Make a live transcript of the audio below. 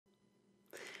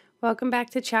Welcome back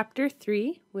to Chapter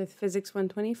 3 with Physics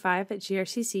 125 at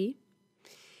GRCC.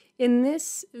 In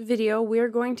this video, we're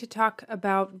going to talk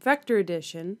about vector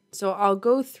addition. So I'll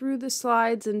go through the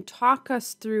slides and talk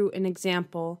us through an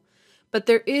example, but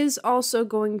there is also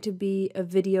going to be a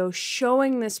video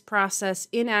showing this process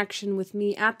in action with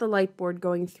me at the lightboard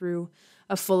going through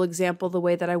a full example the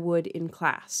way that I would in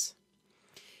class.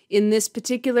 In this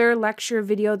particular lecture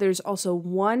video, there's also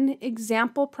one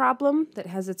example problem that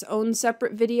has its own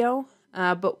separate video,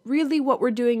 but really what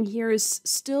we're doing here is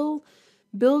still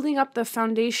building up the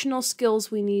foundational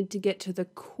skills we need to get to the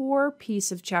core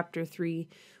piece of Chapter 3,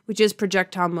 which is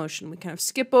projectile motion. We kind of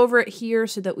skip over it here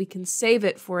so that we can save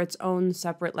it for its own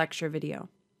separate lecture video.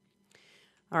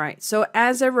 All right, so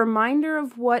as a reminder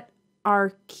of what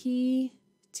our key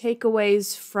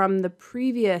takeaways from the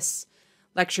previous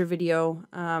lecture video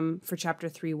for Chapter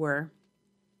 3 were,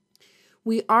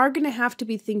 we are going to have to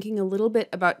be thinking a little bit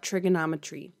about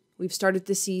trigonometry. We've started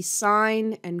to see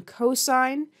sine and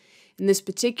cosine. In this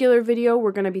particular video,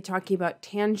 we're going to be talking about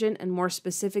tangent and more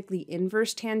specifically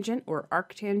inverse tangent or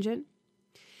arctangent.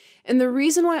 And the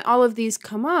reason why all of these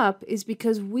come up is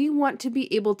because we want to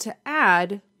be able to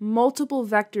add multiple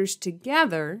vectors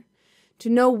together to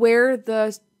know where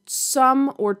the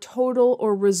sum or total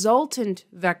or resultant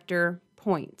vector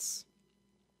points.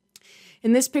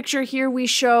 In this picture here, we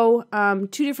show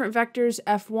two different vectors,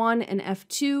 f1 and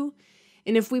f2,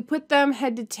 and if we put them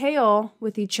head to tail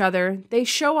with each other, they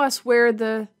show us where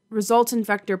the resultant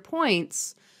vector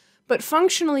points, but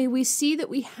functionally we see that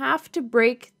we have to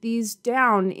break these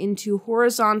down into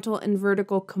horizontal and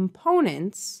vertical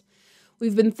components.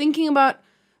 We've been thinking about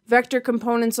vector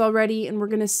components already, and we're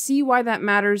going to see why that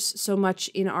matters so much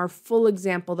in our full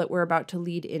example that we're about to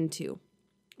lead into.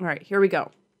 All right, here we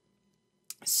go.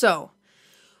 So,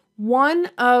 one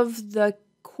of the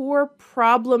core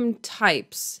problem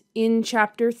types in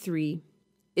Chapter 3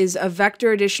 is a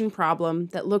vector addition problem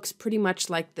that looks pretty much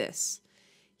like this.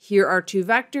 Here are two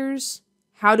vectors.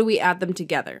 How do we add them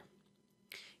together?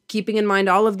 Keeping in mind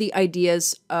all of the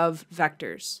ideas of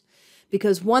vectors.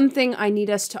 Because one thing I need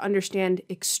us to understand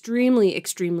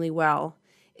extremely well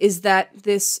is that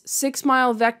this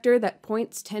 6-mile vector that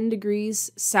points 10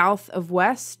 degrees south of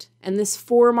west and this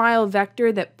 4-mile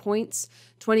vector that points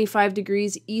 25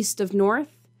 degrees east of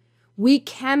north, we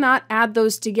cannot add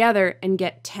those together and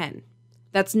get 10.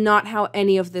 That's not how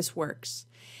any of this works.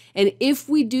 And if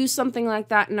we do something like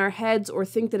that in our heads or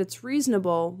think that it's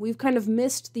reasonable, we've kind of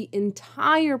missed the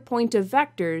entire point of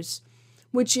vectors,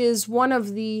 which is one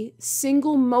of the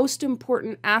single most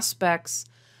important aspects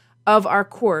of our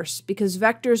course, because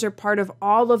vectors are part of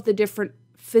all of the different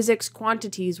physics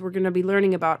quantities we're going to be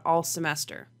learning about all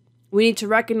semester. We need to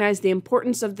recognize the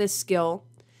importance of this skill.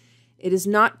 It is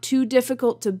not too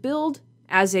difficult to build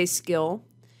as a skill,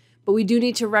 but we do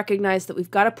need to recognize that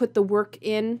we've got to put the work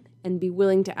in and be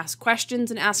willing to ask questions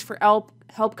and ask for help,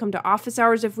 come to office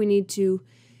hours if we need to,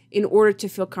 in order to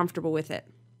feel comfortable with it.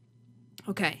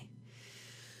 Okay.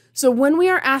 So when we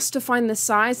are asked to find the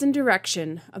size and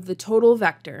direction of the total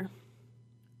vector,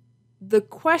 the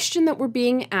question that we're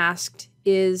being asked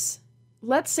is,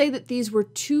 let's say that these were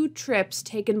two trips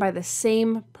taken by the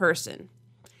same person.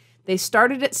 They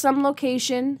started at some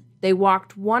location, they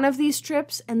walked one of these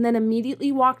trips, and then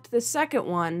immediately walked the second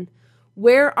one.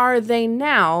 Where are they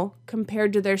now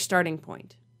compared to their starting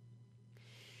point?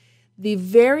 The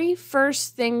very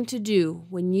first thing to do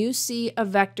when you see a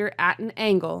vector at an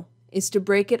angle is to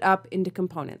break it up into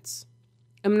components.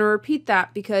 I'm going to repeat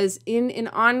that because in an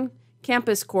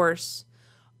on-campus course,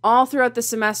 all throughout the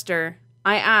semester,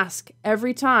 I ask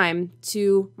every time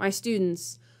to my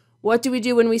students, what do we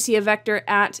do when we see a vector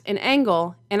at an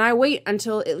angle? And I wait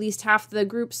until at least half the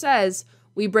group says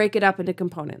we break it up into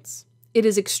components. It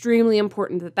is extremely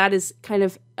important that that is kind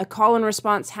of a call and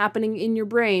response happening in your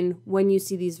brain when you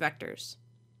see these vectors.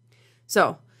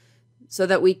 So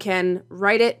that we can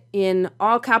write it in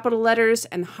all capital letters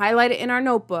and highlight it in our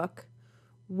notebook,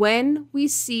 when we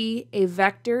see a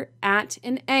vector at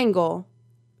an angle,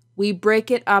 we break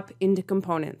it up into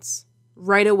components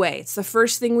right away. It's the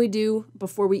first thing we do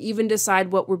before we even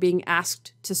decide what we're being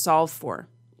asked to solve for.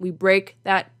 We break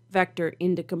that vector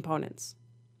into components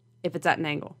if it's at an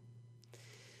angle.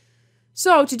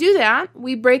 So to do that,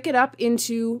 we break it up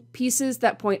into pieces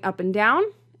that point up and down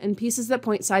and pieces that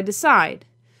point side to side,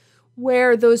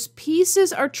 where those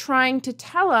pieces are trying to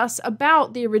tell us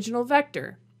about the original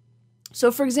vector.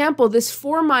 So for example, this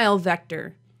 4-mile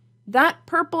vector, that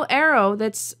purple arrow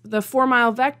that's the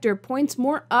 4-mile vector points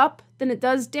more up than it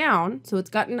does down, so it's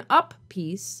got an up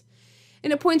piece,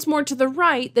 and it points more to the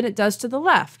right than it does to the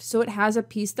left, so it has a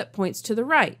piece that points to the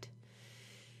right.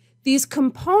 These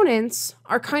components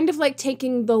are kind of like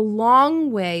taking the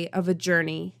long way of a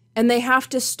journey, and they have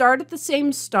to start at the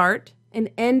same start and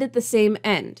end at the same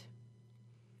end.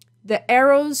 The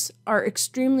arrows are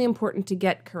extremely important to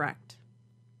get correct.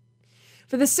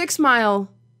 For the 6 mile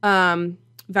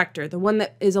vector, the one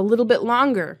that is a little bit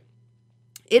longer,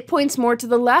 it points more to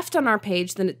the left on our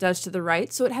page than it does to the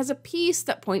right, so it has a piece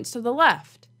that points to the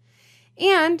left.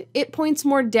 And it points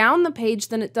more down the page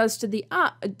than it does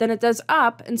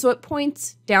up, and so it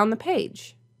points down the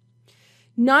page.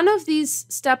 None of these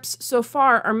steps so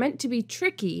far are meant to be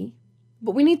tricky,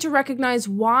 but we need to recognize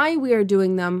why we are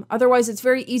doing them. Otherwise, it's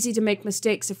very easy to make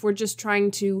mistakes if we're just trying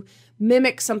to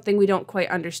mimic something we don't quite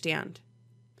understand.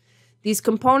 These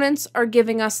components are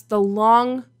giving us the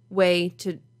long way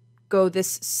to go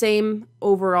this same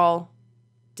overall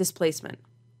displacement.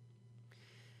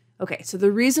 Okay, so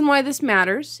the reason why this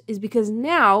matters is because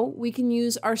now we can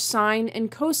use our sine and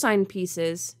cosine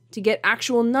pieces to get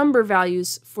actual number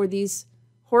values for these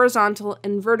horizontal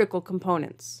and vertical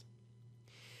components.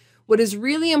 What is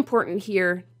really important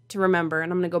here to remember,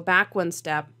 and I'm going to go back one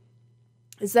step,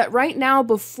 is that right now,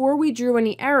 before we drew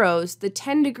any arrows, the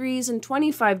 10 degrees and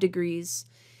 25 degrees,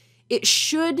 it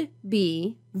should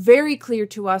be very clear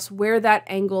to us where that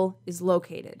angle is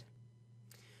located.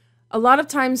 A lot of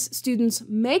times students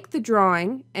make the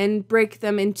drawing and break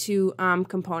them into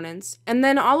components, and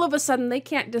then all of a sudden they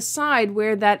can't decide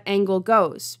where that angle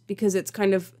goes because it's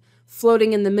kind of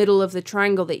floating in the middle of the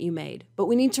triangle that you made. But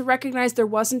we need to recognize there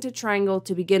wasn't a triangle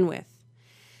to begin with.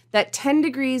 That 10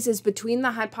 degrees is between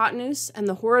the hypotenuse and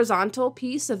the horizontal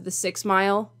piece of the 6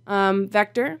 mile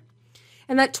vector,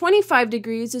 and that 25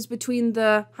 degrees is between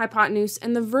the hypotenuse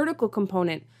and the vertical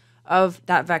component of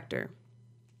that vector.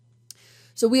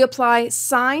 So we apply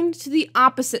sine to the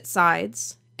opposite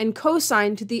sides and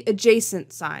cosine to the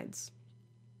adjacent sides.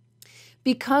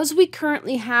 Because we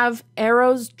currently have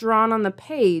arrows drawn on the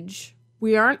page,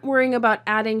 we aren't worrying about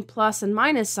adding plus and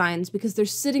minus signs because they're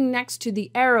sitting next to the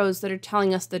arrows that are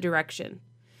telling us the direction.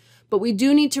 But we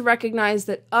do need to recognize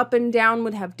that up and down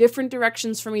would have different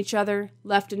directions from each other,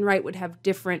 left and right would have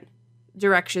different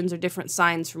directions or different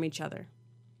signs from each other.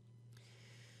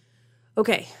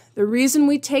 Okay, the reason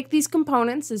we take these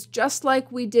components is just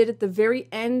like we did at the very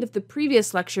end of the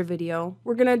previous lecture video.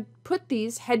 We're going to put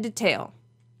these head to tail.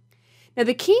 Now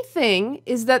the key thing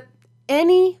is that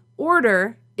any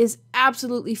order is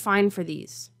absolutely fine for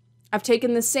these. I've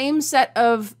taken the same set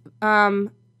of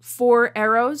 4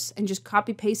 arrows and just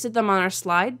copy pasted them on our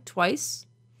slide twice.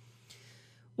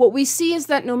 What we see is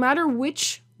that no matter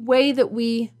which way that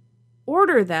we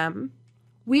order them,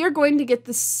 we are going to get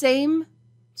the same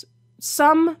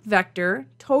sum vector,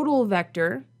 total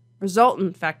vector,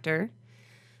 resultant vector,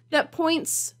 that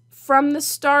points from the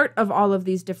start of all of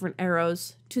these different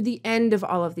arrows to the end of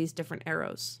all of these different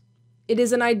arrows. It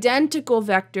is an identical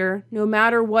vector no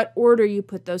matter what order you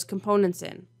put those components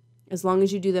in, as long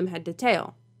as you do them head to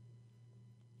tail.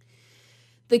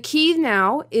 The key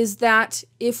now is that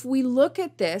if we look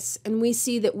at this and we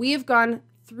see that we have gone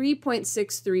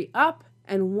 3.63 up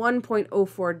and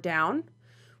 1.04 down,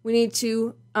 we need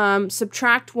to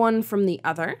subtract one from the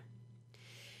other.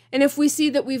 And if we see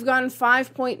that we've gone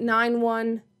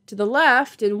 5.91 to the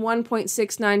left and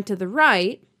 1.69 to the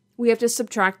right, we have to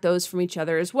subtract those from each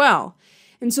other as well.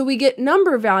 And so we get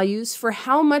number values for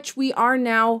how much we are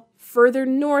now further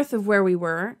north of where we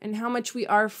were and how much we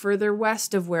are further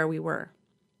west of where we were.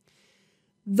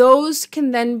 Those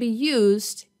can then be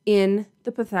used in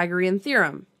the Pythagorean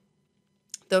theorem.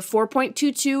 The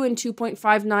 4.22 and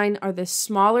 2.59 are the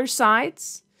smaller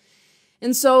sides.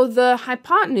 And so the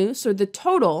hypotenuse, or the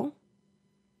total,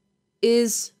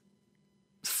 is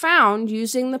found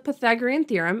using the Pythagorean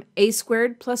theorem, a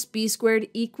squared plus b squared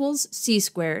equals c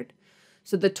squared.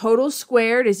 So the total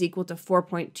squared is equal to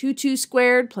 4.22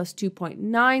 squared plus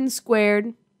 2.9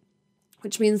 squared,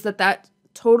 which means that that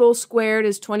total squared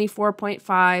is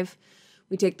 24.5.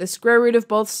 We take the square root of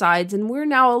both sides, and we're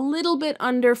now a little bit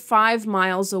under 5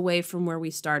 miles away from where we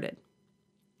started.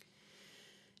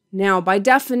 Now, by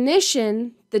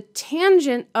definition, the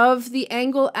tangent of the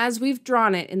angle as we've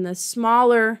drawn it in the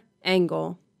smaller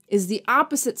angle is the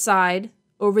opposite side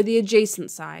over the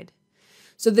adjacent side.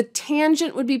 So the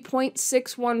tangent would be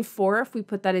 0.614 if we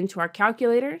put that into our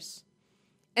calculators.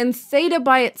 And theta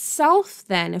by itself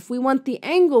then, if we want the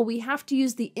angle, we have to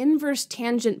use the inverse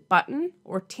tangent button,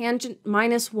 or tangent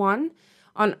 -1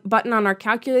 button on our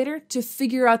calculator to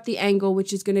figure out the angle,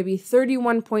 which is going to be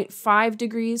 31.5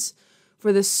 degrees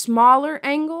for the smaller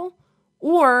angle,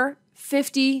 or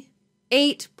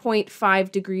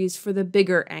 58.5 degrees for the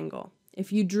bigger angle,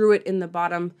 if you drew it in the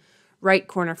bottom right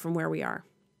corner from where we are.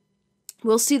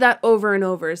 we'll see that over and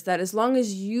over, is that as long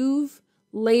as you've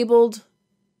labeled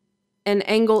an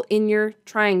angle in your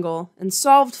triangle and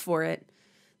solved for it,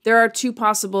 there are two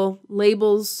possible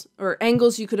labels or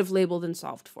angles you could have labeled and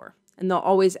solved for, and they'll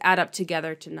always add up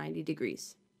together to 90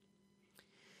 degrees.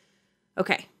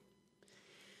 Okay.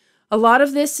 A lot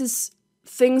of this is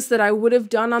things that I would have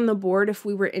done on the board if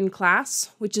we were in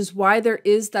class, which is why there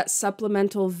is that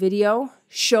supplemental video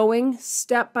showing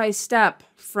step by step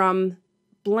from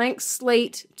blank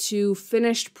slate to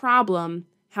finished problem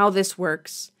how this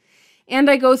works. And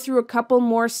I go through a couple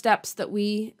more steps that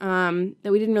we didn't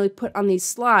really put on these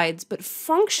slides, but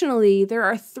functionally there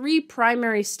are three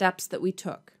primary steps that we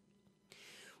took.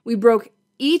 We broke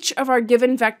each of our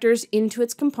given vectors into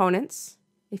its components.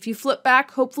 If you flip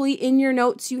back, hopefully in your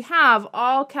notes you have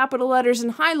all capital letters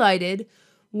and highlighted.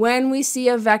 When we see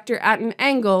a vector at an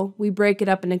angle, we break it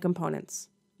up into components.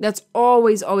 That's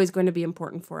always going to be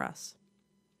important for us.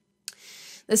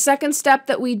 The second step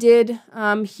that we did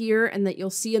here, and that you'll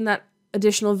see in that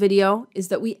additional video, is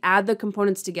that we add the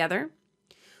components together.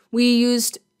 We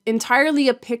used entirely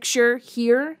a picture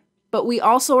here, but we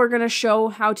also are going to show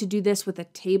how to do this with a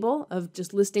table of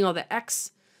just listing all the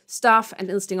X stuff and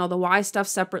listing all the Y stuff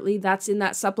separately. That's in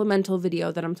that supplemental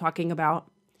video that I'm talking about.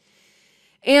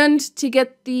 And to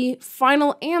get the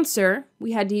final answer,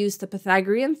 we had to use the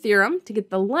Pythagorean theorem to get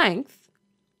the length,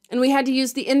 and we had to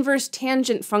use the inverse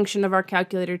tangent function of our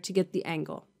calculator to get the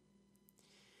angle.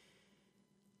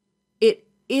 It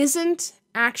isn't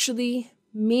actually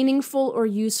meaningful or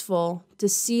useful to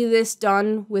see this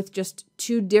done with just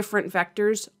two different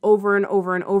vectors over and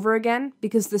over and over again,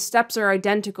 because the steps are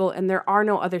identical and there are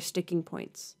no other sticking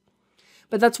points.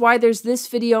 But that's why there's this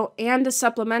video and a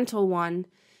supplemental one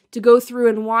to go through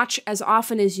and watch as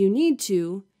often as you need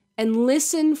to and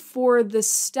listen for the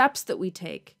steps that we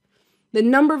take. The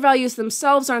number values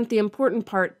themselves aren't the important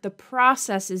part, the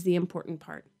process is the important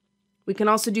part. We can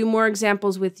also do more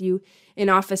examples with you in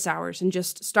office hours and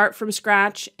just start from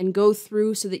scratch and go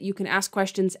through so that you can ask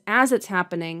questions as it's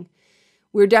happening.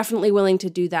 We're definitely willing to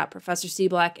do that, Professor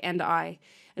Seablack and I,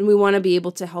 and we want to be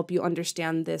able to help you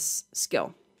understand this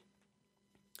skill.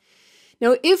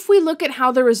 Now, if we look at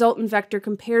how the resultant vector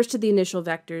compares to the initial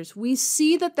vectors, we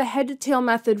see that the head-to-tail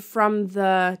method from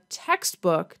the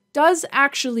textbook does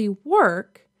actually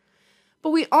work, but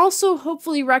we also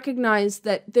hopefully recognize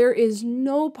that there is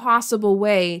no possible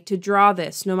way to draw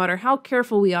this, no matter how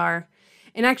careful we are,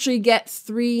 and actually get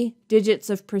 3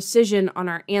 digits of precision on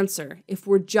our answer if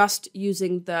we're just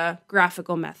using the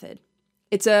graphical method.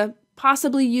 It's a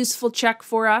possibly useful check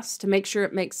for us to make sure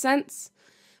it makes sense,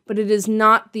 but it is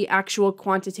not the actual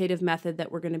quantitative method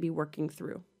that we're going to be working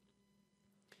through.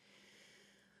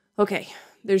 Okay,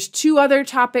 there's 2 other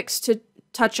topics to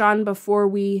touch on before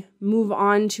we move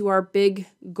on to our big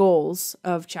goals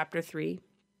of Chapter 3.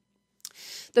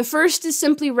 The first is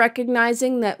simply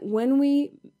recognizing that when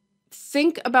we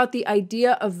think about the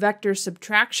idea of vector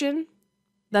subtraction,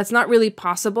 that's not really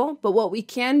possible, but what we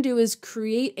can do is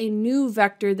create a new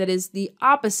vector that is the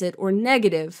opposite or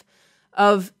negative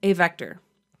of a vector.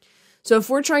 So if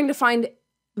we're trying to find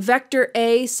vector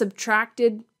A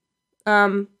subtracted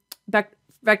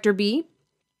vector B,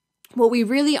 what we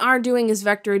really are doing is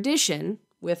vector addition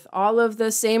with all of the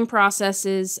same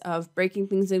processes of breaking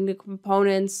things into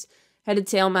components,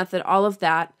 head-to-tail method, all of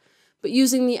that, but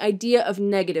using the idea of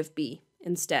negative B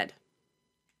instead.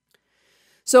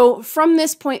 So from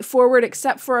this point forward,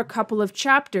 except for a couple of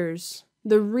chapters,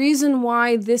 the reason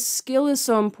why this skill is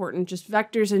so important, just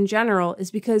vectors in general,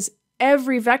 is because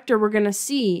every vector we're going to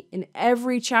see in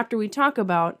every chapter we talk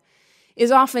about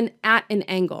is often at an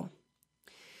angle.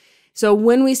 So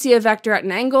when we see a vector at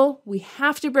an angle, we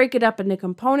have to break it up into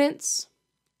components.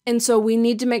 And so we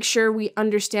need to make sure we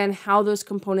understand how those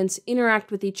components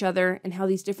interact with each other and how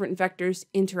these different vectors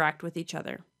interact with each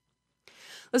other.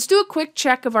 Let's do a quick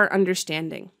check of our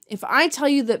understanding. If I tell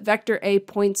you that vector A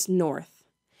points north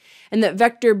and that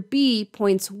vector B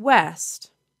points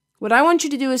west, what I want you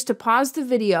to do is to pause the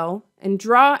video and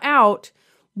draw out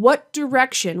what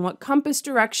direction, what compass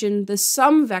direction the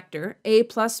sum vector A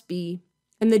plus B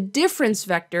and the difference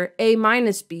vector A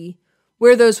minus B,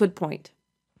 where those would point.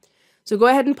 So go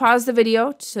ahead and pause the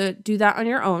video to do that on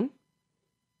your own.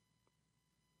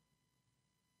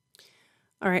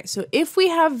 All right, so if we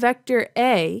have vector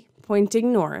A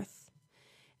pointing north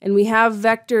and we have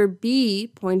vector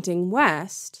B pointing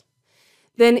west,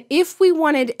 then if we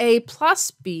wanted A plus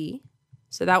B,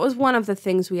 so that was one of the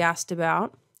things we asked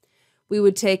about, we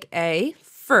would take A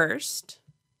first,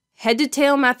 head to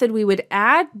tail method, we would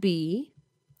add B,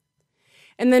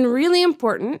 and then really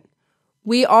important,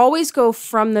 we always go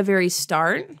from the very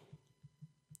start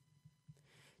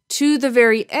to the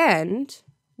very end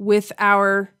with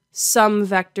our sum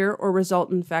vector or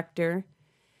resultant vector.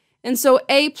 And so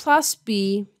A plus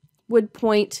B would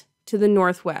point to the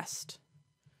northwest.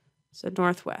 So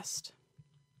northwest.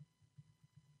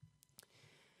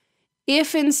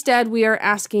 If instead we are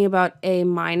asking about A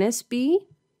minus B,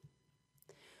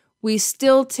 we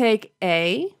still take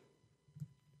A,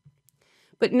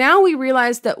 but now we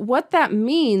realize that what that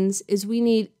means is we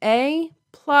need A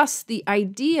plus the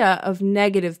idea of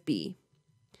negative B.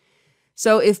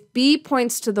 So if B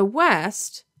points to the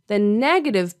west, then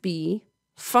negative B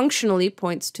functionally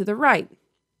points to the right.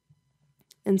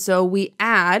 And so we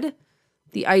add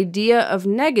the idea of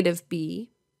negative B,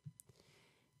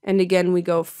 and again we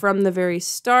go from the very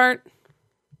start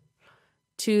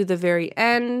to the very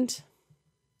end,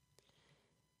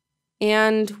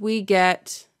 and we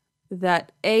get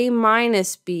that A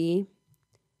minus B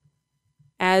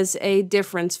as a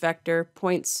difference vector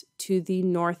points to the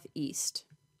northeast.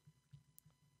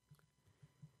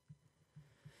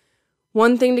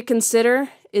 One thing to consider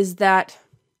is that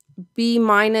B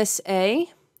minus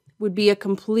A would be a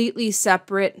completely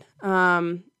separate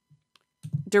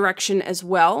direction as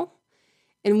well,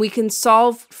 and we can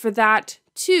solve for that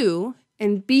too,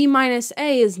 and B minus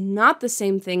A is not the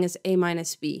same thing as A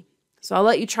minus B. So I'll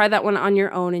let you try that one on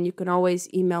your own, and you can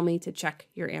always email me to check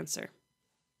your answer.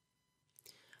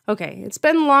 Okay, it's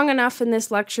been long enough in this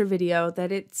lecture video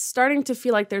that it's starting to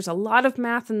feel like there's a lot of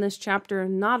math in this chapter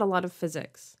and not a lot of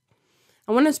physics.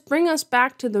 I want to bring us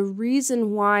back to the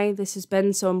reason why this has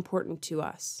been so important to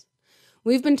us.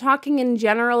 We've been talking in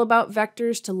general about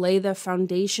vectors to lay the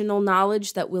foundational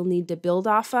knowledge that we'll need to build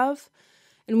off of,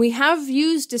 and we have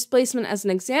used displacement as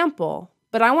an example,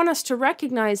 but I want us to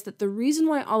recognize that the reason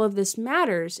why all of this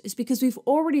matters is because we've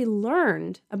already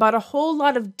learned about a whole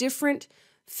lot of different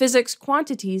physics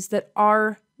quantities that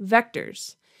are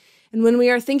vectors. And when we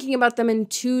are thinking about them in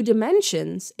 2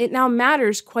 dimensions, it now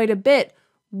matters quite a bit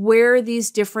where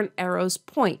these different arrows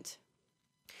point.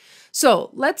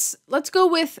 So let's go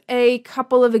with a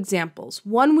couple of examples.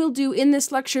 One we'll do in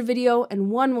this lecture video, and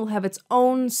one will have its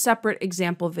own separate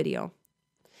example video.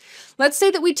 Let's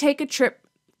say that we take a trip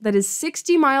that is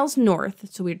 60 miles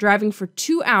north, so we're driving for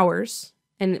 2 hours,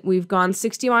 and we've gone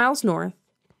 60 miles north.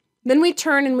 Then we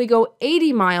turn and we go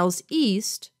 80 miles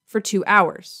east for 2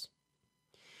 hours.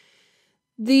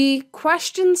 The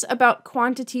questions about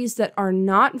quantities that are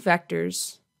not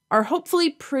vectors are hopefully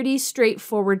pretty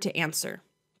straightforward to answer.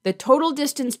 The total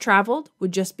distance traveled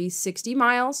would just be 60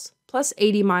 miles plus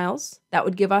 80 miles. That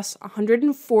would give us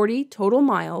 140 total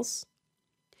miles.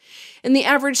 And the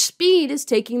average speed is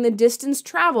taking the distance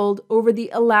traveled over the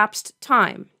elapsed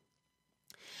time.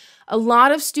 A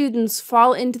lot of students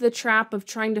fall into the trap of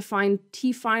trying to find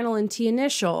T final and T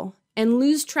initial and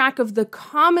lose track of the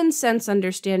common sense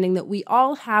understanding that we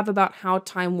all have about how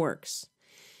time works.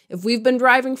 If we've been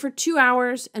driving for 2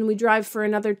 hours and we drive for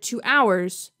another 2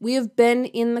 hours, we have been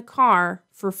in the car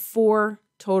for 4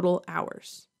 total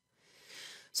hours.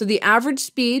 So the average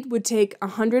speed would take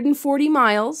 140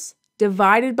 miles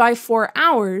divided by 4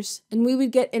 hours, and we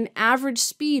would get an average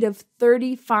speed of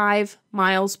 35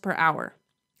 miles per hour.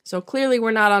 So clearly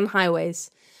we're not on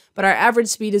highways, but our average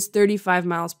speed is 35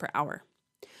 miles per hour.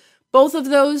 Both of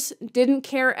those didn't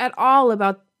care at all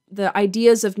about the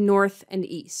ideas of north and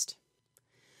east.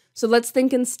 So let's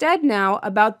think instead now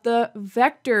about the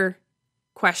vector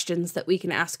questions that we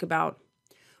can ask about.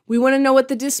 We want to know what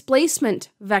the displacement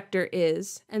vector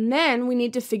is, and then we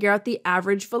need to figure out the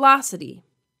average velocity.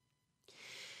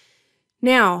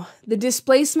 Now, the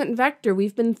displacement vector,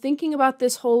 we've been thinking about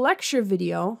this whole lecture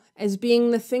video as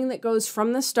being the thing that goes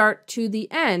from the start to the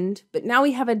end, but now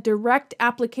we have a direct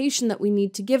application that we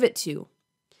need to give it to.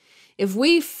 If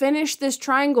we finish this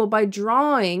triangle by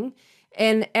drawing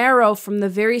an arrow from the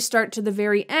very start to the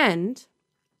very end,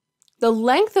 the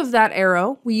length of that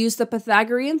arrow, we use the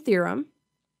Pythagorean theorem,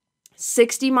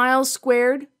 60 miles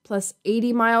squared plus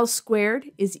 80 miles squared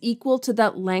is equal to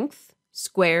that length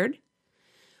squared.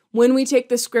 When we take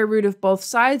the square root of both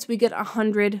sides, we get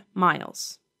 100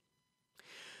 miles.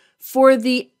 For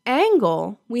the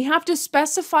angle, we have to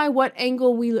specify what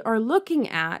angle we are looking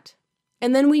at,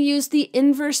 and then we use the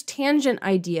inverse tangent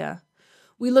idea.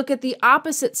 We look at the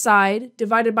opposite side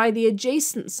divided by the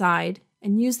adjacent side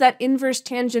and use that inverse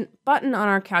tangent button on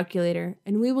our calculator,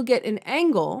 and we will get an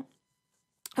angle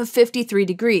of 53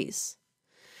 degrees.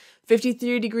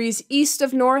 53 degrees east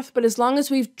of north, but as long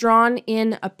as we've drawn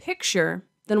in a picture,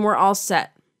 then we're all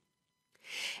set.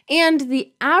 And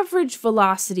the average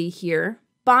velocity here,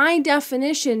 by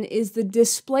definition, is the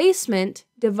displacement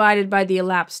divided by the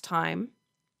elapsed time.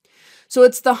 So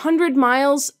it's the 100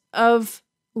 miles of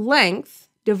length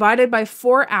divided by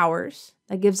 4 hours.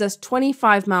 That gives us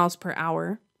 25 miles per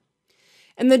hour.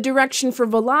 And the direction for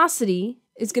velocity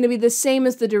is going to be the same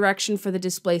as the direction for the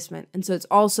displacement. And so it's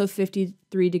also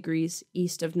 53 degrees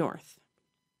east of north.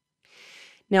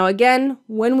 Now again,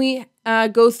 when we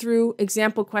go through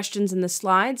example questions in the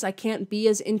slides, I can't be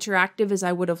as interactive as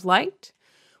I would have liked,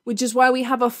 which is why we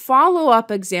have a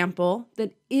follow-up example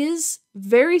that is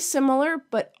very similar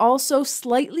but also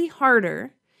slightly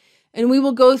harder. And we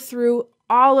will go through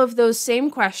all of those same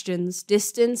questions,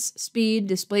 distance, speed,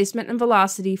 displacement, and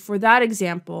velocity for that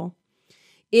example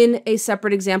in a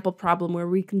separate example problem where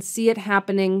we can see it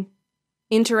happening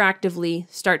interactively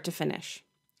start to finish.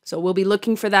 So we'll be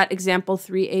looking for that example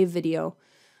 3A video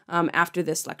after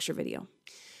this lecture video.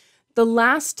 The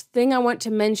last thing I want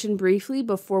to mention briefly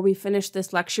before we finish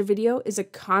this lecture video is a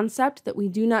concept that we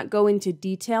do not go into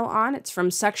detail on. It's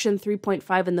from section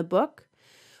 3.5 in the book,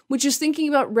 which is thinking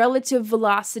about relative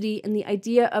velocity and the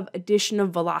idea of addition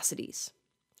of velocities.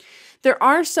 There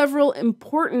are several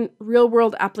important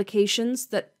real-world applications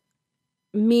that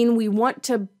mean we want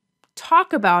to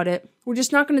talk about it. We're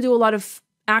just not going to do a lot of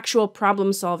actual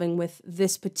problem solving with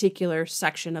this particular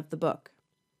section of the book.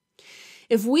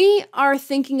 If we are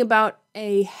thinking about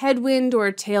a headwind or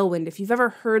a tailwind, if you've ever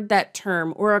heard that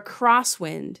term, or a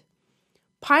crosswind,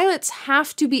 pilots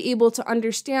have to be able to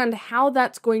understand how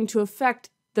that's going to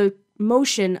affect the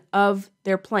motion of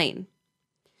their plane.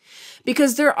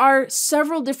 Because there are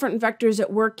several different vectors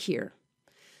at work here.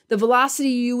 The velocity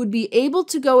you would be able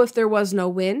to go if there was no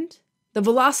wind, the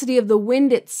velocity of the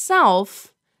wind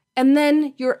itself, and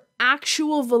then your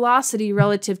actual velocity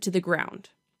relative to the ground.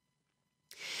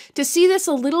 To see this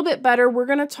a little bit better, we're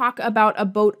going to talk about a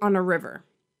boat on a river.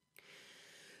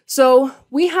 So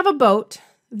we have a boat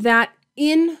that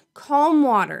in calm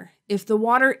water, if the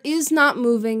water is not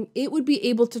moving, it would be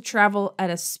able to travel at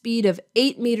a speed of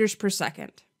 8 meters per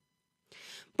second.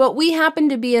 But we happen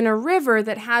to be in a river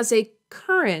that has a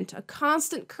current, a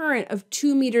constant current of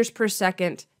 2 meters per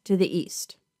second to the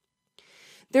east.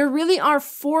 There really are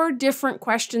 4 different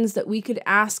questions that we could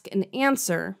ask and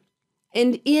answer.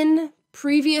 And in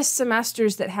previous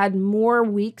semesters that had more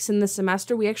weeks in the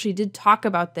semester, we actually did talk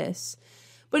about this.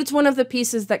 But it's one of the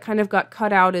pieces that kind of got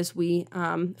cut out as we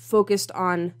focused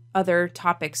on other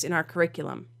topics in our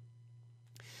curriculum.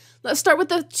 Let's start with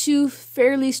the 2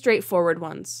 fairly straightforward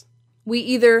ones. We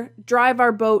either drive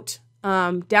our boat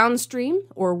downstream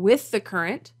or with the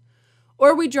current,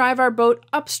 or we drive our boat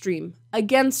upstream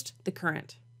against the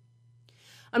current.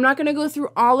 I'm not going to go through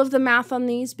all of the math on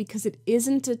these because it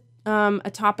isn't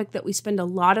a topic that we spend a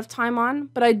lot of time on,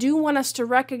 but I do want us to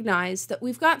recognize that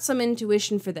we've got some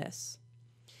intuition for this.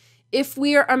 If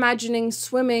we are imagining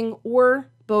swimming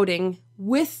or boating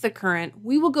with the current,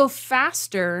 we will go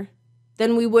faster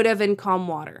than we would have in calm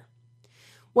water.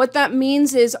 What that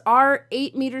means is our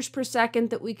 8 meters per second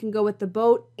that we can go with the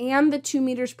boat and the 2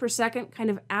 meters per second kind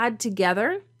of add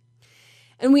together,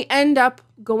 and we end up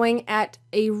going at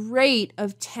a rate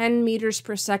of 10 meters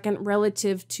per second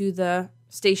relative to the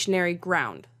stationary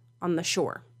ground on the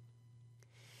shore.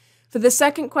 For the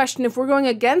second question, if we're going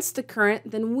against the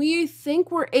current, then we think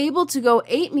we're able to go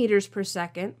 8 meters per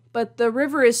second, but the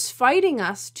river is fighting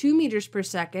us 2 meters per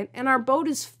second, and our boat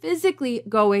is physically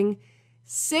going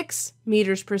 6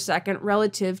 meters per second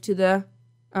relative to the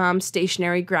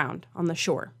stationary ground on the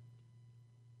shore.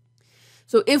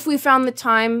 So if we found the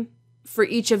time for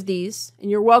each of these, and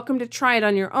you're welcome to try it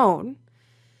on your own,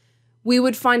 we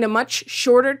would find a much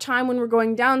shorter time when we're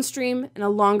going downstream and a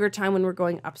longer time when we're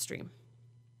going upstream.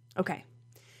 Okay.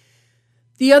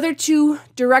 The other 2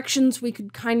 directions we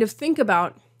could kind of think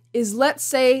about is, let's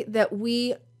say that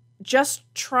we just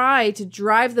try to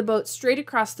drive the boat straight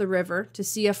across the river to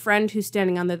see a friend who's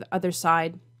standing on the other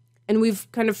side, and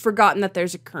we've kind of forgotten that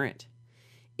there's a current.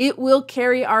 It will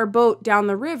carry our boat down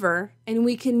the river, and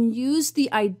we can use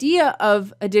the idea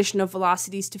of addition of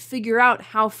velocities to figure out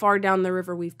how far down the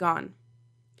river we've gone.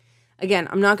 Again,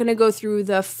 I'm not going to go through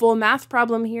the full math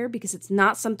problem here because it's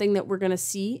not something that we're going to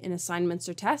see in assignments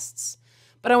or tests,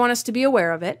 but I want us to be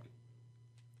aware of it.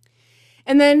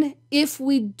 And then if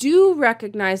we do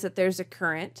recognize that there's a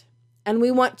current and we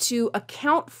want to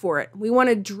account for it, we want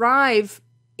to drive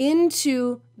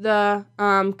into the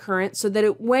current so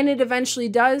that when it eventually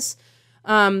does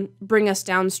bring us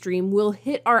downstream, we'll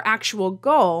hit our actual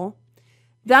goal.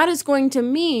 That is going to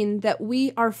mean that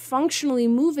we are functionally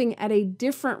moving at a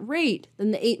different rate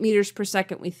than the 8 meters per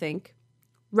second we think,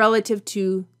 relative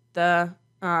to the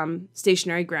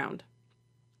stationary ground.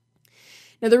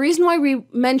 Now, the reason why we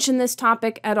mention this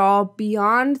topic at all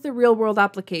beyond the real-world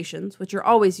applications, which are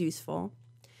always useful,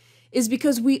 is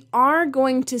because we are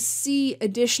going to see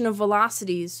addition of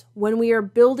velocities when we are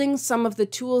building some of the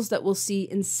tools that we'll see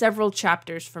in several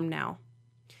chapters from now.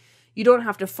 You don't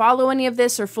have to follow any of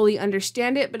this or fully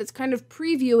understand it, but it's kind of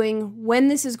previewing when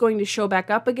this is going to show back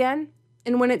up again.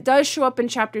 And when it does show up in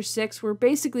Chapter 6, we're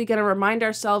basically going to remind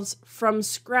ourselves from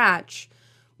scratch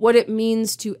what it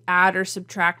means to add or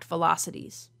subtract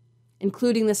velocities,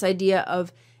 including this idea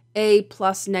of a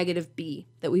plus negative b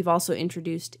that we've also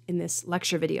introduced in this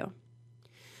lecture video.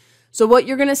 So what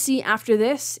you're going to see after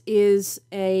this is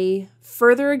a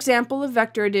further example of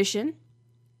vector addition,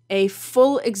 a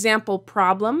full example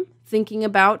problem thinking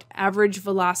about average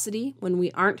velocity when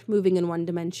we aren't moving in one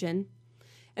dimension,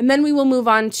 and then we will move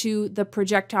on to the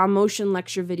projectile motion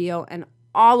lecture video and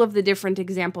all of the different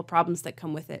example problems that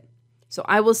come with it. So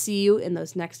I will see you in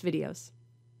those next videos.